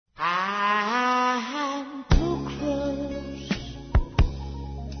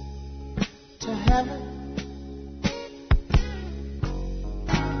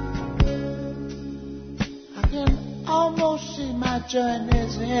join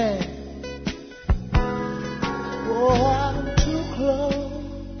his hand. Oh, I'm too close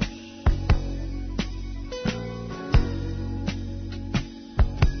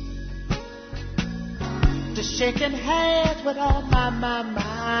to shaking hands with all my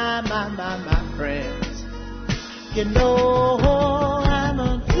friends. You know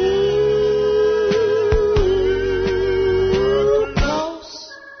I'm too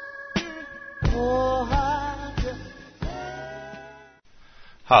close. Oh,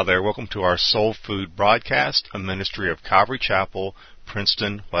 Hi there, welcome to our Soul Food broadcast, a ministry of Calvary Chapel,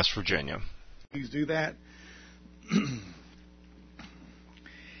 Princeton, West Virginia. Please do that.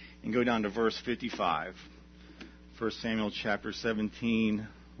 And go down to verse 55. 1 Samuel chapter 17,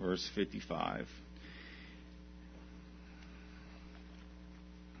 verse 55.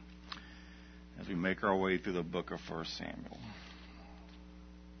 As we make our way through the book of 1 Samuel.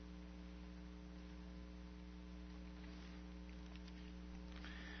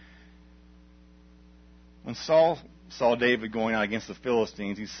 When Saul saw David going out against the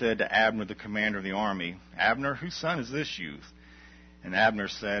Philistines, he said to Abner, the commander of the army, "Abner, whose son is this youth?" And Abner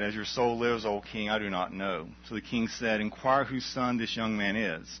said, "As your soul lives, O king, I do not know." So the king said, "Inquire whose son this young man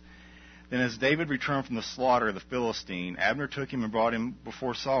is." Then as David returned from the slaughter of the Philistine, Abner took him and brought him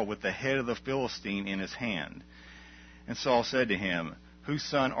before Saul with the head of the Philistine in his hand. And Saul said to him, "Whose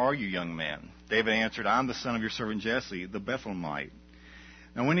son are you, young man?" David answered, "I am the son of your servant Jesse, the Bethlehemite."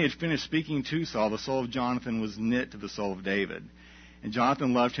 Now when he had finished speaking to Saul, the soul of Jonathan was knit to the soul of David, and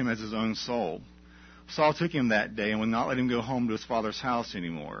Jonathan loved him as his own soul. Saul took him that day and would not let him go home to his father's house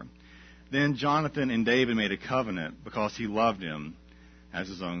anymore. Then Jonathan and David made a covenant because he loved him as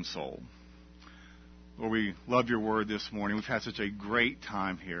his own soul. Lord, we love your word this morning. We've had such a great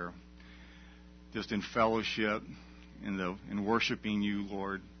time here, just in fellowship, in worshiping you,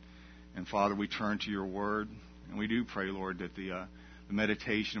 Lord. And Father, we turn to your word, and we do pray, Lord, that the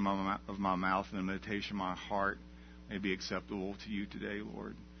meditation of my mouth and the meditation of my heart may be acceptable to you today,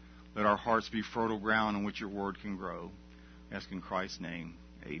 Lord. Let our hearts be fertile ground in which your word can grow. I ask in Christ's name,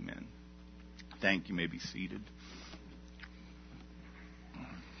 amen. Thank you. You may be seated.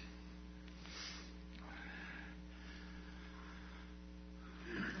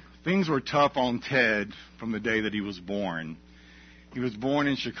 Things were tough on Ted from the day that he was born. He was born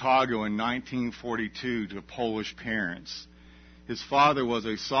in Chicago in 1942 to Polish parents. His father was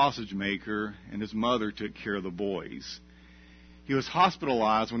a sausage maker, and his mother took care of the boys. He was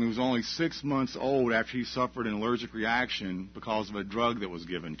hospitalized when he was only 6 months old after he suffered an allergic reaction because of a drug that was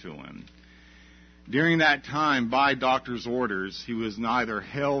given to him. During that time, by doctor's orders, he was neither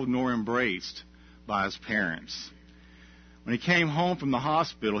held nor embraced by his parents. When he came home from the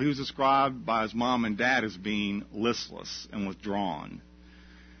hospital, he was described by his mom and dad as being listless and withdrawn.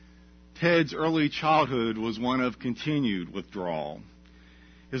 Ted's early childhood was one of continued withdrawal.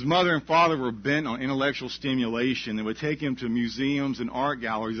 His mother and father were bent on intellectual stimulation and would take him to museums and art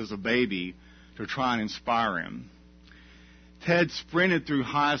galleries as a baby to try and inspire him. Ted sprinted through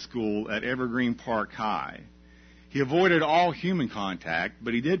high school at Evergreen Park High. He avoided all human contact,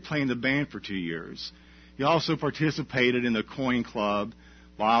 but he did play in the band for 2 years. He also participated in the Coin Club,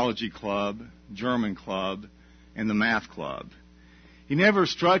 Biology Club, German Club, and the Math Club. He never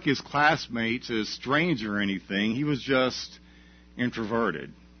struck his classmates as strange or anything. He was just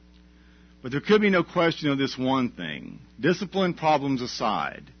introverted. But there could be no question of this one thing. Discipline problems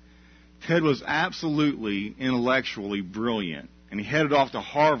aside, Ted was absolutely intellectually brilliant, and he headed off to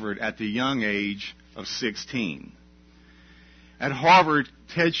Harvard at the young age of 16. At Harvard,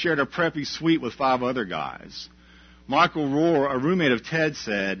 Ted shared a preppy suite with 5 other guys. Michael Rohr, a roommate of Ted,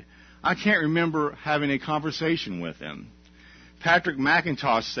 said, "I can't remember having a conversation with him." Patrick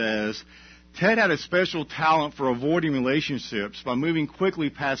McIntosh says, Ted had a special talent for avoiding relationships by moving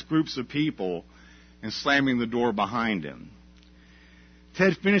quickly past groups of people and slamming the door behind him.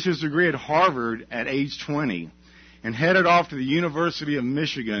 Ted finished his degree at Harvard at age 20 and headed off to the University of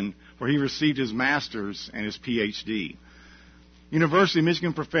Michigan, where he received his master's and his PhD. University of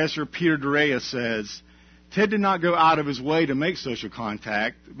Michigan professor Peter Durea says, Ted did not go out of his way to make social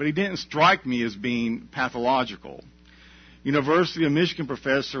contact, but he didn't strike me as being pathological. University of Michigan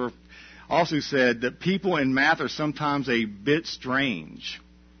professor also said that people in math are sometimes a bit strange.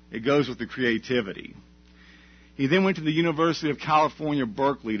 It goes with the creativity. He then went to the University of California,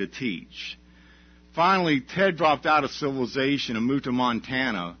 Berkeley to teach. Finally, Ted dropped out of civilization and moved to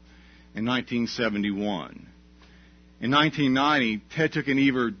Montana in 1971. In 1990, Ted took an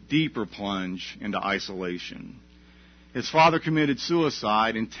even deeper plunge into isolation. His father committed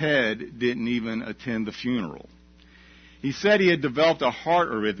suicide, and Ted didn't even attend the funeral. He said he had developed a heart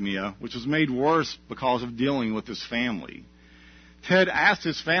arrhythmia, which was made worse because of dealing with his family. Ted asked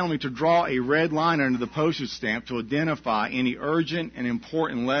his family to draw a red line under the postage stamp to identify any urgent and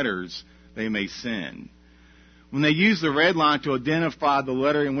important letters they may send. When they used the red line to identify the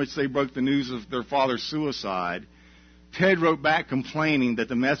letter in which they broke the news of their father's suicide, Ted wrote back complaining that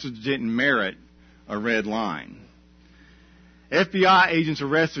the message didn't merit a red line. FBI agents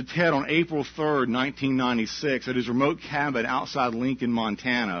arrested Ted on April 3rd, 1996 at his remote cabin outside Lincoln,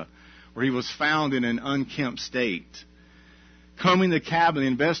 Montana, where he was found in an unkempt state. Combing the cabin, the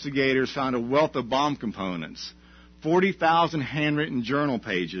investigators found a wealth of bomb components, 40,000 handwritten journal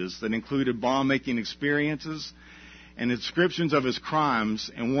pages that included bomb-making experiences and descriptions of his crimes,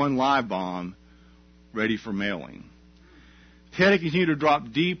 and one live bomb ready for mailing. Ted continued to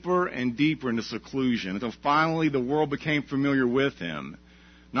drop deeper and deeper into seclusion until finally the world became familiar with him,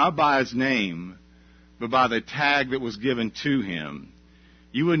 not by his name, but by the tag that was given to him.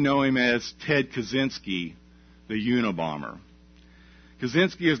 You would know him as Ted Kaczynski, the Unabomber.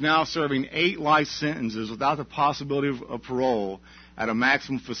 Kaczynski is now serving 8 life sentences without the possibility of parole at a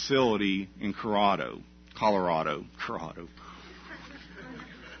maximum facility in Colorado.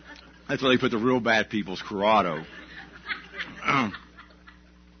 That's where they put the real bad people's Colorado. I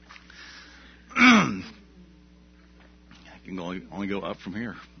can only go up from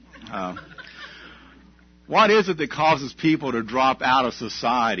here. What is it that causes people to drop out of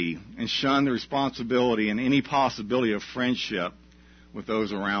society and shun the responsibility and any possibility of friendship with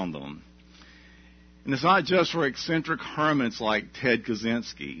those around them? And it's not just for eccentric hermits like Ted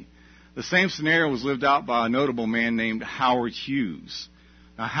Kaczynski. The same scenario was lived out by a notable man named Howard Hughes.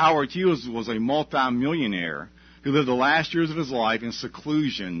 Now, Howard Hughes was a multimillionaire who lived the last years of his life in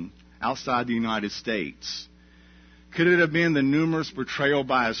seclusion outside the United States. Could it have been the numerous betrayal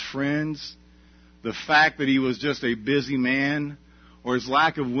by his friends, the fact that he was just a busy man, or his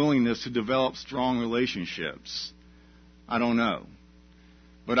lack of willingness to develop strong relationships? I don't know.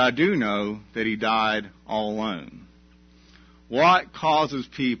 But I do know that he died all alone. What causes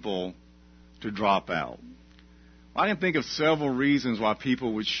people to drop out? I can think of several reasons why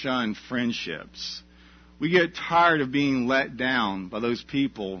people would shun friendships. We get tired of being let down by those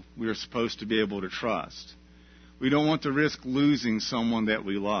people we are supposed to be able to trust. We don't want to risk losing someone that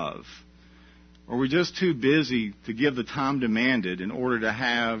we love. Or we're just too busy to give the time demanded in order to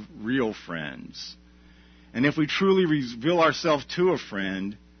have real friends. And if we truly reveal ourselves to a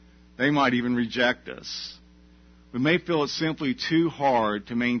friend, they might even reject us. We may feel it's simply too hard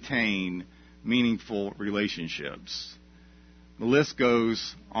to maintain meaningful relationships. The list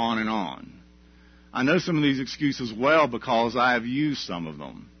goes on and on. I know some of these excuses well because I have used some of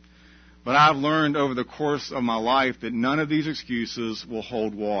them. But I've learned over the course of my life that none of these excuses will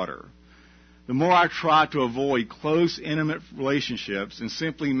hold water. The more I try to avoid close, intimate relationships and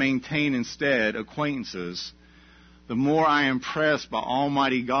simply maintain instead acquaintances, the more I am pressed by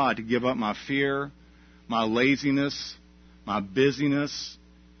Almighty God to give up my fear, my laziness, my busyness,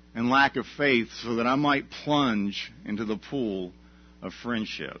 and lack of faith so that I might plunge into the pool of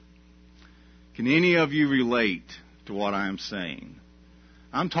friendship. Can any of you relate to what I am saying?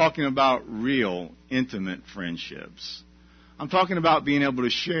 I'm talking about real, intimate friendships. I'm talking about being able to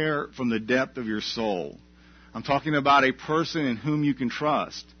share from the depth of your soul. I'm talking about a person in whom you can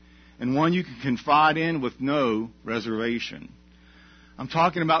trust and one you can confide in with no reservation. I'm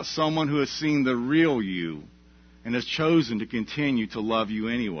talking about someone who has seen the real you and has chosen to continue to love you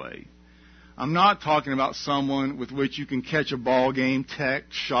anyway. I'm not talking about someone with which you can catch a ball game,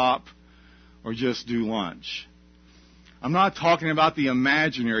 text, shop, or just do lunch. I'm not talking about the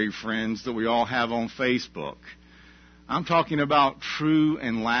imaginary friends that we all have on Facebook. I'm talking about true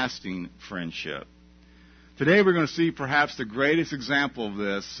and lasting friendship. Today we're going to see perhaps the greatest example of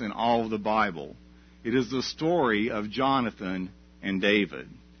this in all of the Bible. It is the story of Jonathan and David.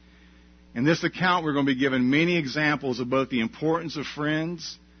 In this account we're going to be given many examples of both the importance of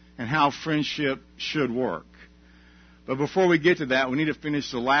friends and how friendship should work. But before we get to that, we need to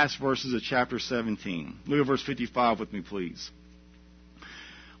finish the last verses of chapter 17. Look at verse 55 with me, please.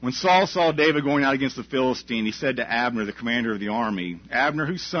 When Saul saw David going out against the Philistine, he said to Abner, the commander of the army, "Abner,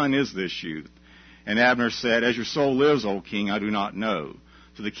 whose son is this youth?" And Abner said, "As your soul lives, O king, I do not know."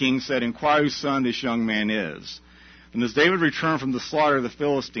 So the king said, "Inquire whose son this young man is." And as David returned from the slaughter of the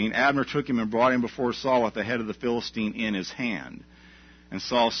Philistine, Abner took him and brought him before Saul with the head of the Philistine in his hand. And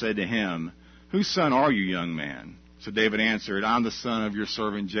Saul said to him, "Whose son are you, young man?" So David answered, "I'm the son of your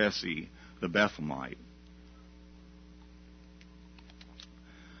servant Jesse, the Bethlehemite."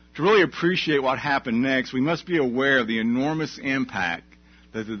 To really appreciate what happened next, we must be aware of the enormous impact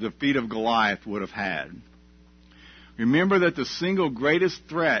that the defeat of Goliath would have had. Remember that the single greatest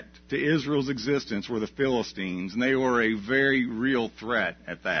threat to Israel's existence were the Philistines, and they were a very real threat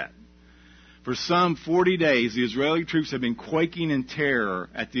at that. For some 40 days, the Israeli troops had been quaking in terror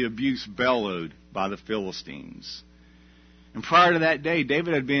at the abuse bellowed by the Philistines. And prior to that day,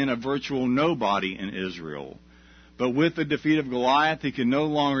 David had been a virtual nobody in Israel. But with the defeat of Goliath, he could no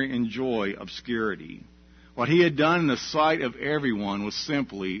longer enjoy obscurity. What he had done in the sight of everyone was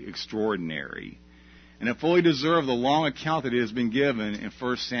simply extraordinary. And it fully deserved the long account that it has been given in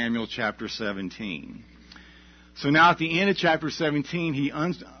 1 Samuel chapter 17. So now at the end of chapter 17, he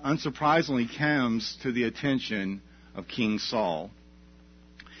unsurprisingly comes to the attention of King Saul.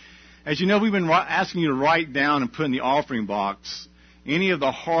 As you know, we've been asking you to write down and put in the offering box any of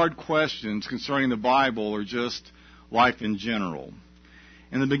the hard questions concerning the Bible or just life in general.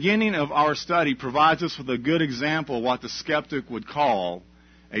 And the beginning of our study provides us with a good example of what the skeptic would call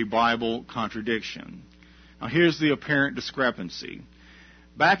a Bible contradiction. Now here's the apparent discrepancy.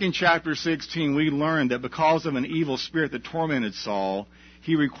 Back in chapter 16, we learned that because of an evil spirit that tormented Saul,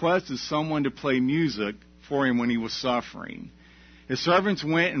 he requested someone to play music for him when he was suffering. His servants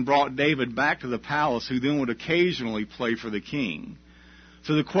went and brought David back to the palace, who then would occasionally play for the king.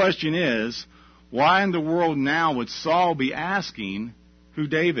 So the question is, why in the world now would Saul be asking who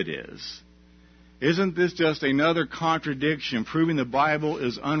David is? Isn't this just another contradiction proving the Bible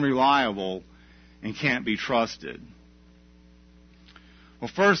is unreliable and can't be trusted? Well,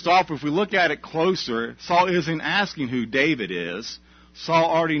 first off, if we look at it closer, Saul isn't asking who David is. Saul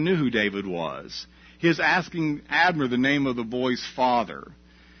already knew who David was. He is asking Abner the name of the boy's father.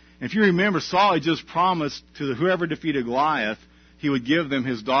 And if you remember, Saul had just promised to whoever defeated Goliath, he would give them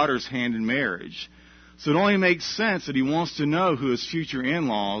his daughter's hand in marriage. So it only makes sense that he wants to know who his future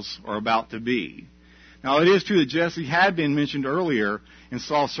in-laws are about to be. Now, it is true that Jesse had been mentioned earlier in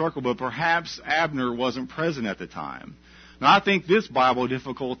Saul's circle, but perhaps Abner wasn't present at the time. Now, I think this Bible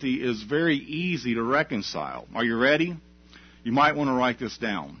difficulty is very easy to reconcile. Are you ready? You might want to write this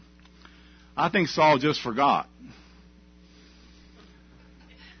down. I think Saul just forgot.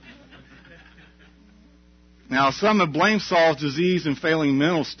 Now, some have blamed Saul's diseased and failing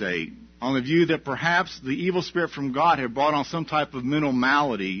mental state on the view that perhaps the evil spirit from God had brought on some type of mental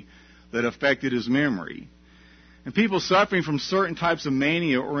malady that affected his memory. And people suffering from certain types of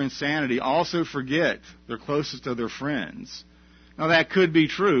mania or insanity also forget their closest of their friends. Now, that could be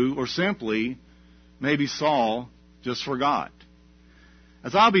true, or simply, maybe Saul just forgot.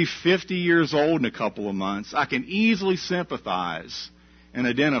 As I'll be 50 years old in a couple of months, I can easily sympathize and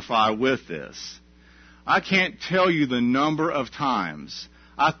identify with this. I can't tell you the number of times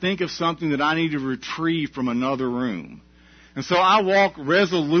I think of something that I need to retrieve from another room. And so I walk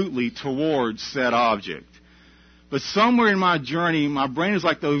resolutely towards said object. But somewhere in my journey, my brain is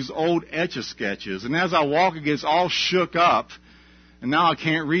like those old Etch-a-Sketches. And as I walk, it gets all shook up, and now I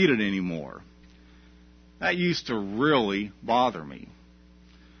can't read it anymore. That used to really bother me.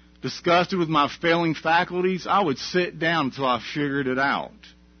 Disgusted with my failing faculties, I would sit down until I figured it out.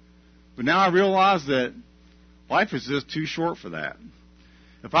 But now I realize that life is just too short for that.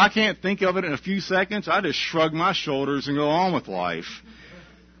 If I can't think of it in a few seconds, I just shrug my shoulders and go on with life.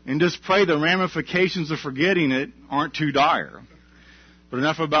 And just pray the ramifications of forgetting it aren't too dire. But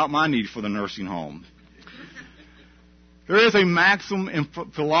enough about my need for the nursing home. There is a maxim in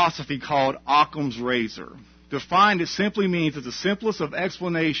philosophy called Occam's razor. Defined, it simply means that the simplest of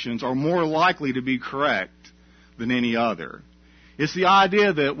explanations are more likely to be correct than any other. It's the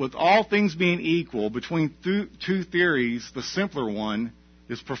idea that with all things being equal, between two theories, the simpler one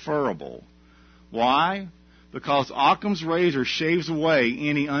is preferable. Why? Because Occam's razor shaves away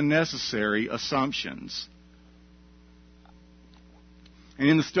any unnecessary assumptions. And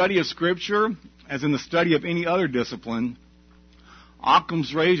in the study of Scripture, as in the study of any other discipline,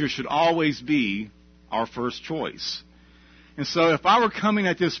 Occam's razor should always be our first choice. And so if I were coming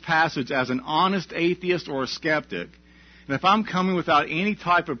at this passage as an honest atheist or a skeptic, and if I'm coming without any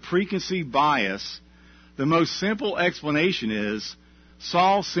type of preconceived bias, the most simple explanation is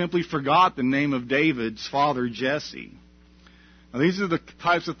Saul simply forgot the name of David's father, Jesse. Now, these are the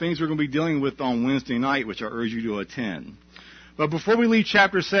types of things we're going to be dealing with on Wednesday night, which I urge you to attend. But before we leave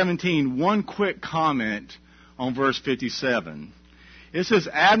chapter 17, one quick comment on verse 57. It says,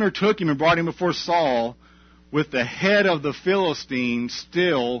 Abner took him and brought him before Saul with the head of the Philistine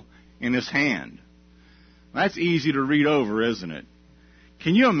still in his hand. That's easy to read over, isn't it?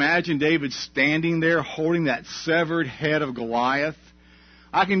 Can you imagine David standing there holding that severed head of Goliath?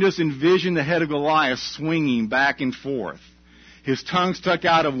 I can just envision the head of Goliath swinging back and forth. His tongue stuck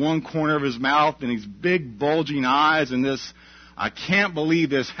out of one corner of his mouth and his big bulging eyes and this, I can't believe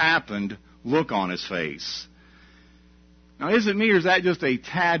this happened, look on his face. Now, is it me or is that just a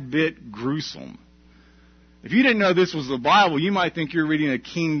tad bit gruesome? If you didn't know this was the Bible, you might think you're reading a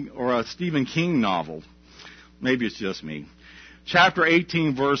King or a Stephen King novel. Maybe it's just me. Chapter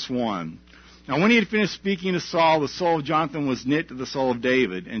 18, verse 1. Now, when he had finished speaking to Saul, the soul of Jonathan was knit to the soul of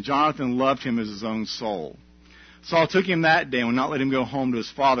David, and Jonathan loved him as his own soul. Saul took him that day and would not let him go home to his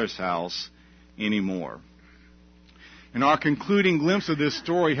father's house anymore. In our concluding glimpse of this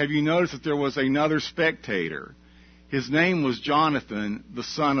story, have you noticed that there was another spectator? His name was Jonathan, the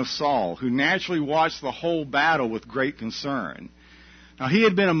son of Saul, who naturally watched the whole battle with great concern. Now, he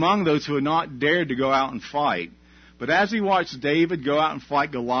had been among those who had not dared to go out and fight. But as he watched David go out and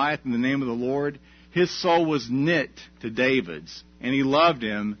fight Goliath in the name of the Lord, his soul was knit to David's, and he loved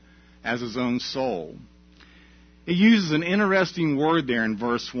him as his own soul. It uses an interesting word there in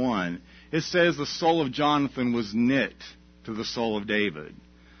verse 1. It says the soul of Jonathan was knit to the soul of David.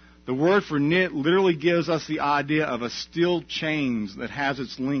 The word for knit literally gives us the idea of a steel chain that has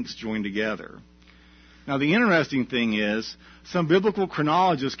its links joined together. Now, the interesting thing is, some biblical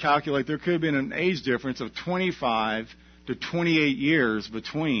chronologists calculate there could have been an age difference of 25 to 28 years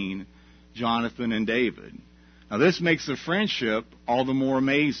between Jonathan and David. Now, this makes the friendship all the more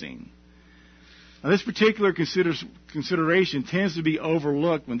amazing. Now, this particular consideration tends to be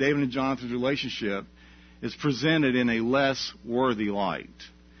overlooked when David and Jonathan's relationship is presented in a less worthy light.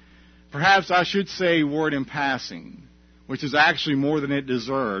 Perhaps I should say a word in passing, which is actually more than it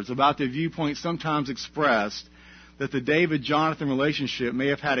deserves, about the viewpoint sometimes expressed that the David-Jonathan relationship may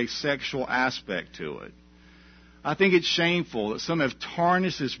have had a sexual aspect to it. I think it's shameful that some have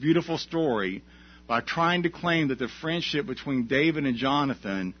tarnished this beautiful story by trying to claim that the friendship between David and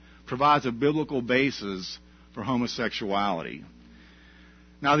Jonathan provides a biblical basis for homosexuality.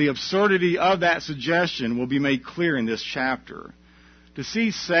 Now, the absurdity of that suggestion will be made clear in this chapter. To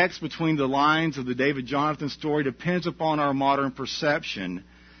see sex between the lines of the David-Jonathan story depends upon our modern perception,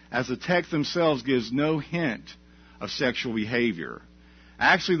 as the text themselves gives no hint of sexual behavior.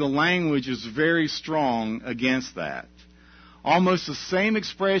 Actually, the language is very strong against that. Almost the same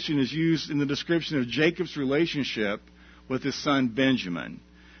expression is used in the description of Jacob's relationship with his son Benjamin.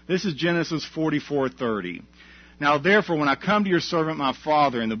 This is Genesis 44:30. Now, therefore, when I come to your servant my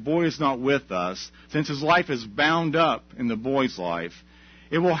father, and the boy is not with us, since his life is bound up in the boy's life,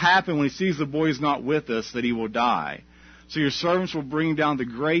 it will happen when he sees the boy is not with us that he will die. So your servants will bring down the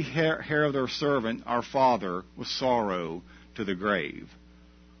gray hair of their servant, our father, with sorrow to the grave.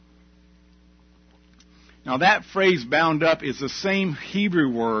 Now, that phrase, bound up, is the same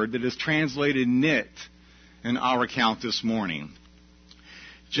Hebrew word that is translated knit in our account this morning.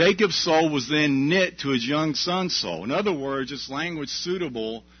 Jacob's soul was then knit to his young son's soul. In other words, it's language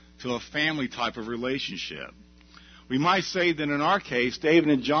suitable to a family type of relationship. We might say that in our case, David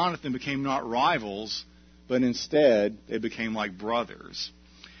and Jonathan became not rivals, but instead they became like brothers.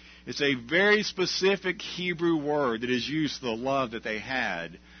 It's a very specific Hebrew word that is used for the love that they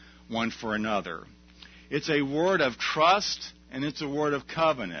had one for another. It's a word of trust, and it's a word of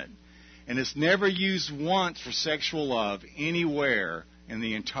covenant. And it's never used once for sexual love anywhere in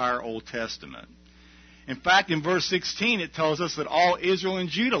the entire Old Testament. In fact, in verse 16, it tells us that all Israel and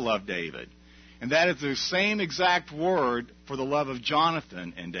Judah loved David. And that is the same exact word for the love of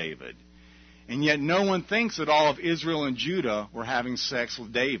Jonathan and David. And yet no one thinks that all of Israel and Judah were having sex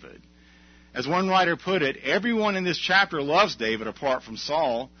with David. As one writer put it, everyone in this chapter loves David apart from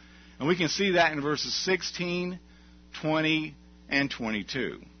Saul. And we can see that in verses 16, 20, and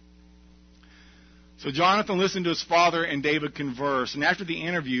 22. So Jonathan listened to his father and David converse, and after the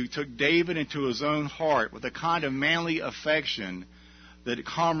interview took David into his own heart with a kind of manly affection that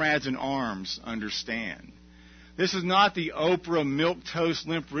comrades in arms understand. This is not the Oprah milquetoast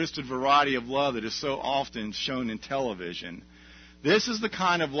limp-wristed variety of love that is so often shown in television. This is the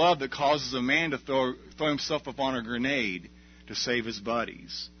kind of love that causes a man to throw himself upon a grenade to save his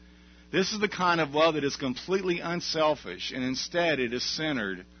buddies. This is the kind of love that is completely unselfish, and instead it is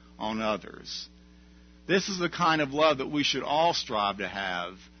centered on others. This is the kind of love that we should all strive to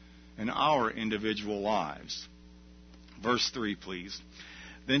have in our individual lives. Verse 3, please.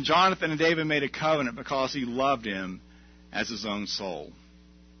 Then Jonathan and David made a covenant because he loved him as his own soul.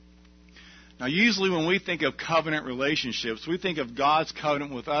 Now, usually when we think of covenant relationships, we think of God's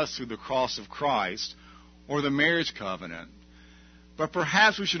covenant with us through the cross of Christ or the marriage covenant. But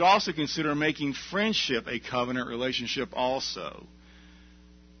perhaps we should also consider making friendship a covenant relationship also.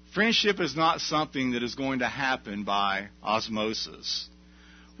 Friendship is not something that is going to happen by osmosis.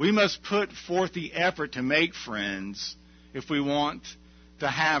 We must put forth the effort to make friends if we want to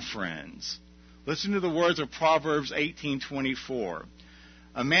have friends. Listen to the words of Proverbs 18:24.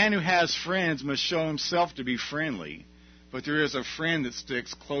 A man who has friends must show himself to be friendly. but there is a friend that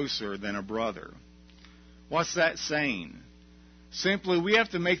sticks closer than a brother. What's that saying? Simply, we have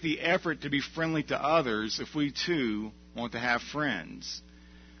to make the effort to be friendly to others if we too want to have friends.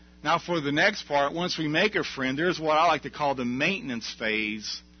 Now, for the next part, once we make a friend, there's what I like to call the maintenance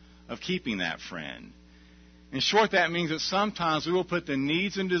phase of keeping that friend. In short, that means that sometimes we will put the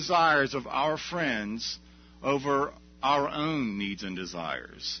needs and desires of our friends over our own needs and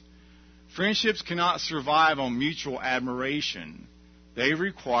desires. Friendships cannot survive on mutual admiration. They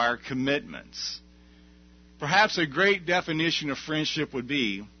require commitments. Perhaps a great definition of friendship would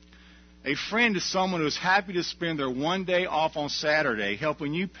be, a friend is someone who is happy to spend their one day off on Saturday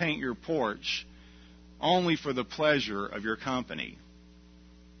helping you paint your porch only for the pleasure of your company.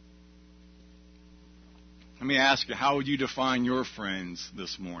 Let me ask you, how would you define your friends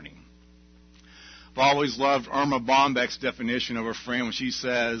this morning? I've always loved Irma Bombeck's definition of a friend when she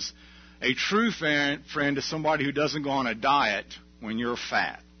says, a true friend is somebody who doesn't go on a diet when you're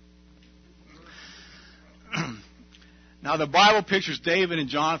fat. Now, the Bible pictures David and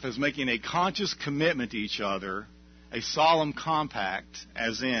Jonathan as making a conscious commitment to each other, a solemn compact,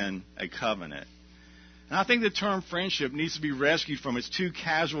 as in a covenant. And I think the term friendship needs to be rescued from its too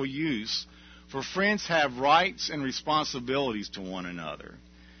casual use, for friends have rights and responsibilities to one another.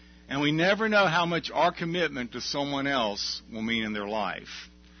 And we never know how much our commitment to someone else will mean in their life.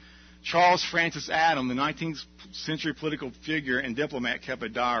 Charles Francis Adams, the 19th century political figure and diplomat, kept a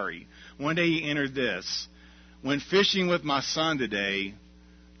diary. One day he entered this: when fishing with my son today,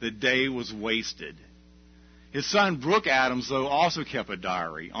 the day was wasted. His son, Brooke Adams, though, also kept a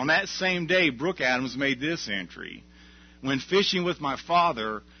diary. On that same day, Brooke Adams made this entry: when fishing with my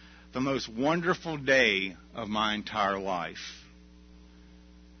father, the most wonderful day of my entire life.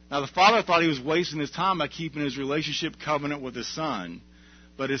 Now, the father thought he was wasting his time by keeping his relationship covenant with his son,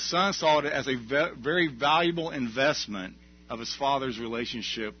 but his son saw it as a very valuable investment of his father's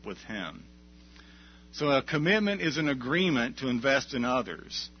relationship with him. So a commitment is an agreement to invest in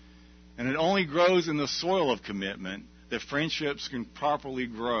others. And it only grows in the soil of commitment that friendships can properly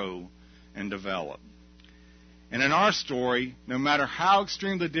grow and develop. And in our story, no matter how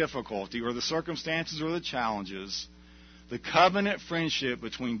extreme the difficulty or the circumstances or the challenges, the covenant friendship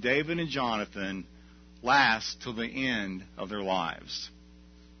between David and Jonathan lasts till the end of their lives.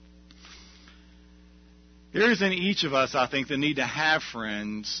 There is in each of us, I think, the need to have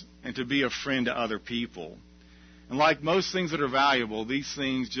friends and to be a friend to other people. And like most things that are valuable, these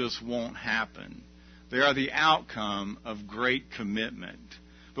things just won't happen. They are the outcome of great commitment.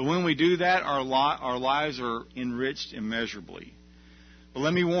 But when we do that, our lives are enriched immeasurably. But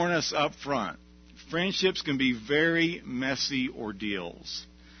let me warn us up front. Friendships can be very messy ordeals.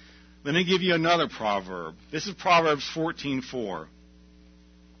 Let me give you another proverb. This is Proverbs 14:4.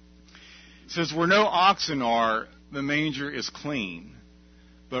 It says, where no oxen are, the manger is clean,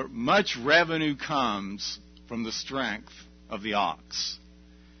 but much revenue comes from the strength of the ox.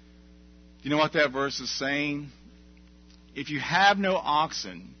 Do you know what that verse is saying? If you have no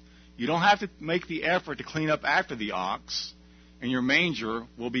oxen, you don't have to make the effort to clean up after the ox, and your manger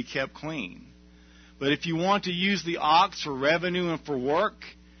will be kept clean. But if you want to use the ox for revenue and for work,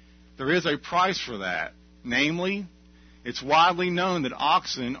 there is a price for that. Namely, it's widely known that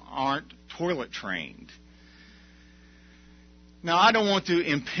oxen aren't toilet trained. Now, I don't want to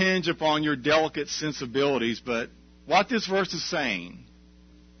impinge upon your delicate sensibilities, but what this verse is saying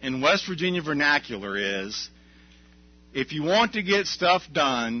in West Virginia vernacular is, if you want to get stuff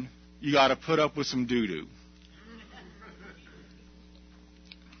done, you got to put up with some doo-doo.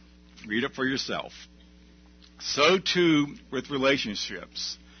 Read it for yourself. So too with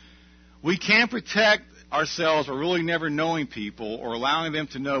relationships. We can't protect ourselves by really never knowing people or allowing them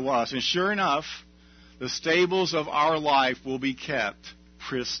to know us. And sure enough, the stables of our life will be kept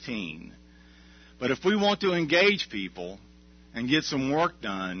pristine. But if we want to engage people and get some work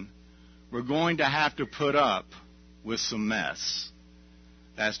done, we're going to have to put up with some mess.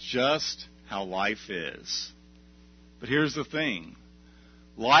 That's just how life is. But here's the thing.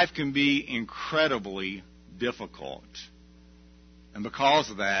 Life can be incredibly difficult. And because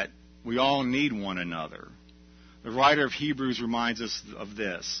of that, we all need one another. The writer of Hebrews reminds us of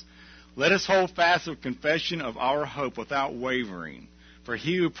this. Let us hold fast the confession of our hope without wavering, for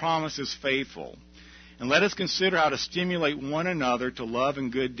he who promised is faithful. And let us consider how to stimulate one another to love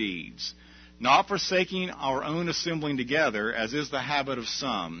and good deeds, not forsaking our own assembling together, as is the habit of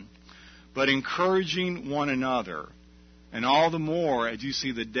some, but encouraging one another, and all the more as you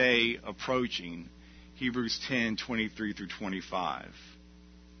see the day approaching. Hebrews 10:23-25.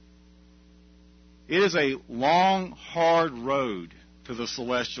 It is a long, hard road to the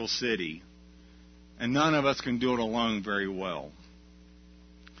celestial city, and none of us can do it alone very well.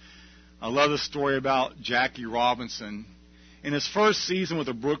 I love the story about Jackie Robinson. In his first season with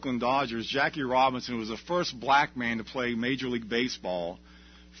the Brooklyn Dodgers, Jackie Robinson was the first black man to play Major League Baseball,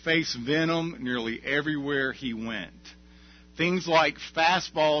 faced venom nearly everywhere he went. Things like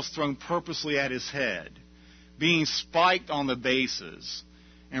fastballs thrown purposely at his head, being spiked on the bases,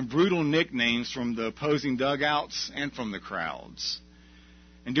 and brutal nicknames from the opposing dugouts and from the crowds.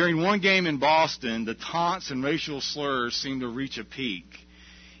 And during one game in Boston, the taunts and racial slurs seemed to reach a peak.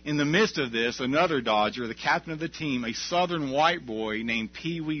 In the midst of this, another Dodger, the captain of the team, a southern white boy named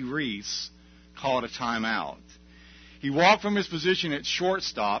Pee Wee Reese, called a timeout. He walked from his position at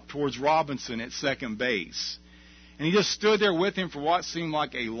shortstop towards Robinson at second base, and he just stood there with him for what seemed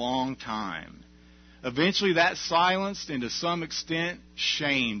like a long time. Eventually, that silenced and to some extent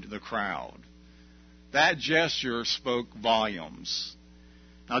shamed the crowd. That gesture spoke volumes.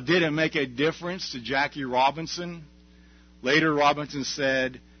 Now, did it make a difference to Jackie Robinson? Later, Robinson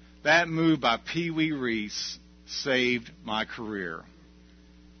said, "That move by Pee Wee Reese saved my career."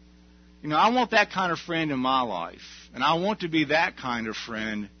 You know, I want that kind of friend in my life, and I want to be that kind of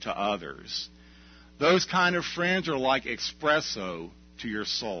friend to others. Those kind of friends are like espresso to your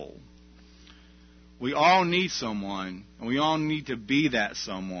soul. We all need someone, and we all need to be that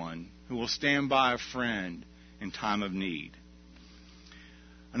someone who will stand by a friend in time of need.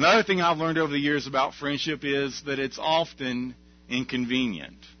 Another thing I've learned over the years about friendship is that it's often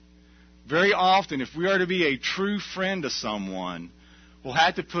inconvenient. Very often, if we are to be a true friend to someone, we'll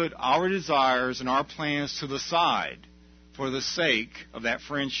have to put our desires and our plans to the side for the sake of that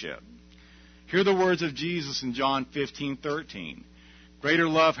friendship. Hear the words of Jesus in John 15:13. "Greater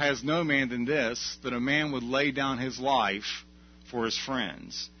love has no man than this, that a man would lay down his life for his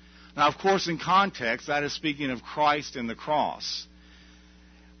friends." Now, of course, in context, that is speaking of Christ and the cross.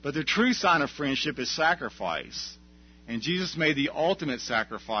 But the true sign of friendship is sacrifice. And Jesus made the ultimate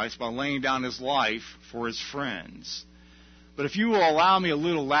sacrifice by laying down his life for his friends. But if you will allow me a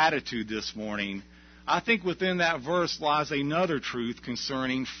little latitude this morning, I think within that verse lies another truth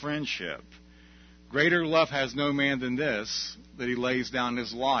concerning friendship. Greater love has no man than this, that he lays down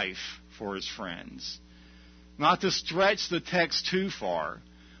his life for his friends. Not to stretch the text too far,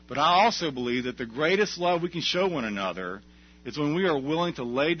 but I also believe that the greatest love we can show one another is when we are willing to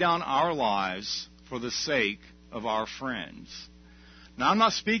lay down our lives for the sake of our friends. Now, I'm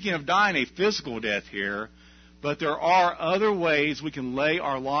not speaking of dying a physical death here, but there are other ways we can lay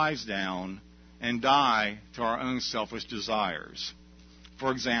our lives down and die to our own selfish desires.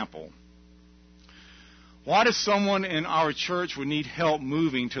 For example, why does someone in our church would need help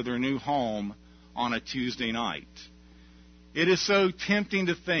moving to their new home on a Tuesday night? It is so tempting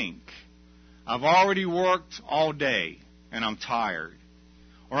to think, I've already worked all day and I'm tired.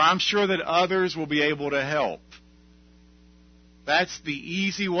 Or I'm sure that others will be able to help. That's the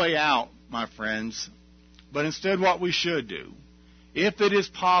easy way out, my friends. But instead what we should do, if it is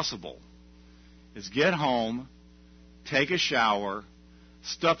possible, is get home, take a shower,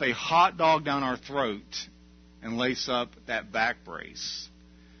 stuff a hot dog down our throat, and lace up that back brace.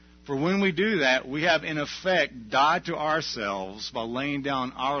 For when we do that, we have in effect died to ourselves by laying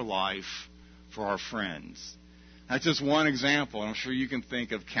down our life for our friends. That's just one example. I'm sure you can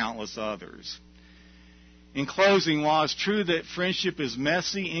think of countless others. In closing, while it's true that friendship is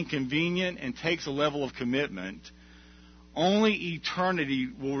messy, inconvenient, and takes a level of commitment, only eternity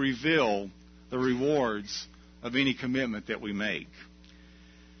will reveal the rewards of any commitment that we make.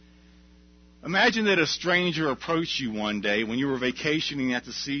 Imagine that a stranger approached you one day when you were vacationing at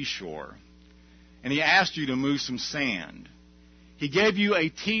the seashore, and he asked you to move some sand. He gave you a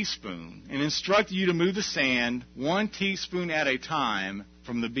teaspoon and instructed you to move the sand 1 teaspoon at a time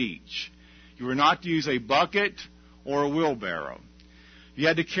from the beach. You were not to use a bucket or a wheelbarrow. You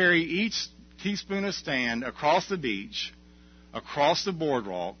had to carry each teaspoon of sand across the beach, across the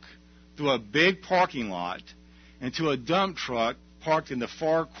boardwalk, through a big parking lot, and to a dump truck parked in the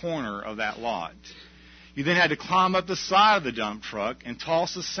far corner of that lot. You then had to climb up the side of the dump truck and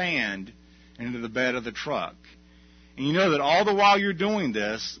toss the sand into the bed of the truck. And you know that all the while you're doing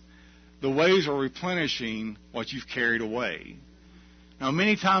this, the waves are replenishing what you've carried away. Now,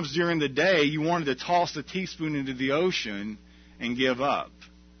 many times during the day, you wanted to toss the teaspoon into the ocean and give up.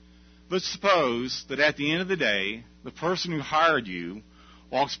 But suppose that at the end of the day, the person who hired you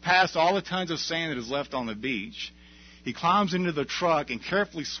walks past all the tons of sand that is left on the beach. He climbs into the truck and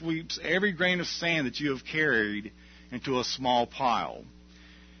carefully sweeps every grain of sand that you have carried into a small pile.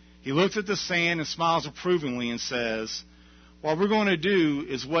 He looks at the sand and smiles approvingly and says, "What we're going to do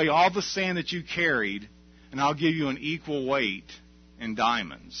is weigh all the sand that you carried, and I'll give you an equal weight in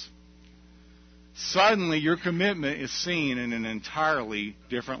diamonds." suddenly your commitment is seen in an entirely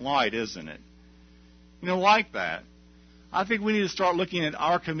different light, isn't it? Like that. I think we need to start looking at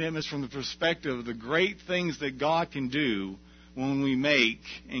our commitments from the perspective of the great things that God can do when we make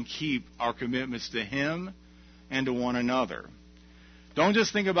and keep our commitments to Him and to one another. Don't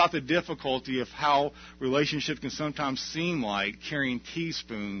just think about the difficulty of how relationships can sometimes seem like carrying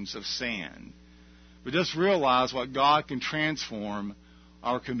teaspoons of sand, but just realize what God can transform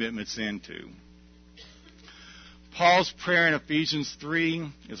our commitments into. Paul's prayer in Ephesians 3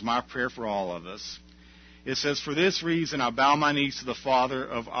 is my prayer for all of us. It says, "For this reason I bow my knees to the Father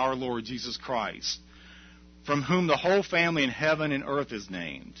of our Lord Jesus Christ, from whom the whole family in heaven and earth is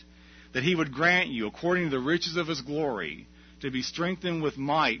named, that He would grant you, according to the riches of His glory, to be strengthened with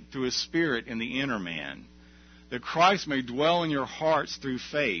might through His Spirit in the inner man, that Christ may dwell in your hearts through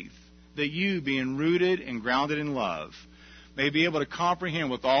faith, that you, being rooted and grounded in love, may be able to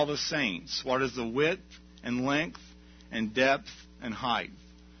comprehend with all the saints what is the width and length and depth and height,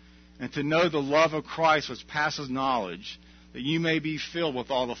 and to know the love of Christ which passes knowledge, that you may be filled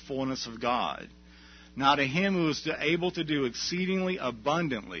with all the fullness of God. Now to Him who is able to do exceedingly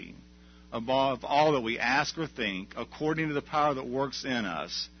abundantly above all that we ask or think, according to the power that works in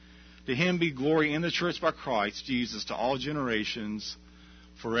us, to Him be glory in the church by Christ Jesus to all generations,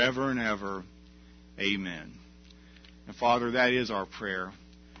 forever and ever. Amen." And Father, that is our prayer.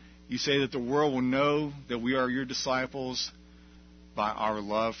 You say that the world will know that we are your disciples by our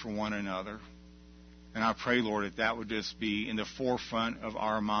love for one another. And I pray, Lord, that would just be in the forefront of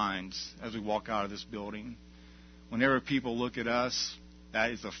our minds as we walk out of this building. Whenever people look at us,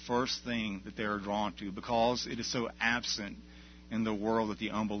 that is the first thing that they are drawn to, because it is so absent in the world that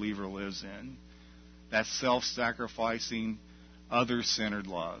the unbeliever lives in. That self-sacrificing, other-centered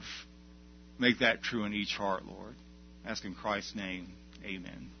love. Make that true in each heart, Lord. I ask in Christ's name,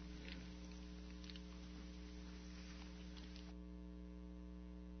 amen.